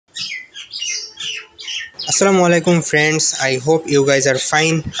Assalamu alaikum friends, I hope you guys are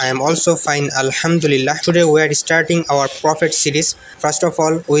fine. I am also fine, alhamdulillah. Today we are starting our prophet series. First of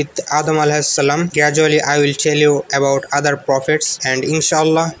all with Adam Alaihissalam. Gradually I will tell you about other prophets, and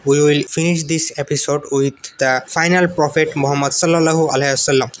inshallah we will finish this episode with the final prophet Muhammad sallallahu alaihi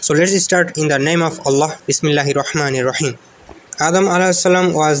wasallam. So let's start in the name of Allah. Bismillahirrahmanirrahim. Adam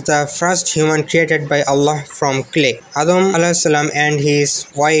Alaihissalam was the first human created by Allah from clay. Adam Alaihissalam and his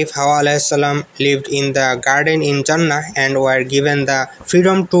wife Hawa Alaihissalam lived in the garden in Jannah and were given the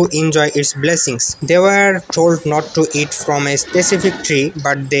freedom to enjoy its blessings. They were told not to eat from a specific tree,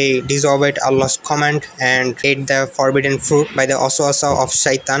 but they disobeyed Allah's command and ate the forbidden fruit by the waswasa of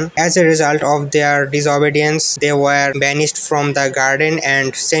Shaitan. As a result of their disobedience, they were banished from the garden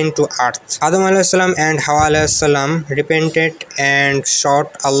and sent to earth. Adam Alaihissalam and Hawa Alaihissalam repented and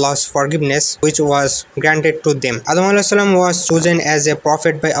sought Allah's forgiveness, which was granted to them. Adam Alaihissalam was chosen as a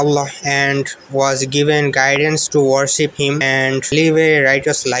prophet by Allah and was given guidance to worship him and live a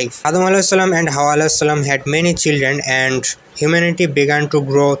righteous life. Adam Alaihissalam and Hawa Alaihissalam had many children, and humanity began to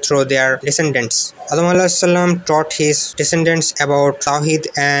grow through their descendants. Adam Alaihissalam taught his descendants about Tawheed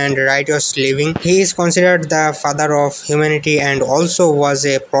and righteous living. He is considered the father of humanity and also was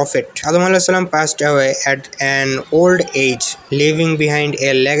a prophet. Adam Alaihissalam passed away at an old age, leaving behind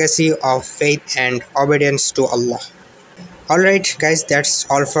a legacy of faith and obedience to Allah. Alright guys, that's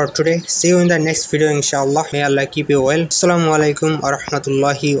all for today. See you in the next video inshallah. May Allah keep you well. Assalamu alaikum wa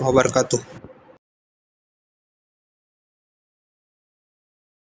rahmatullahi wa barakatuh.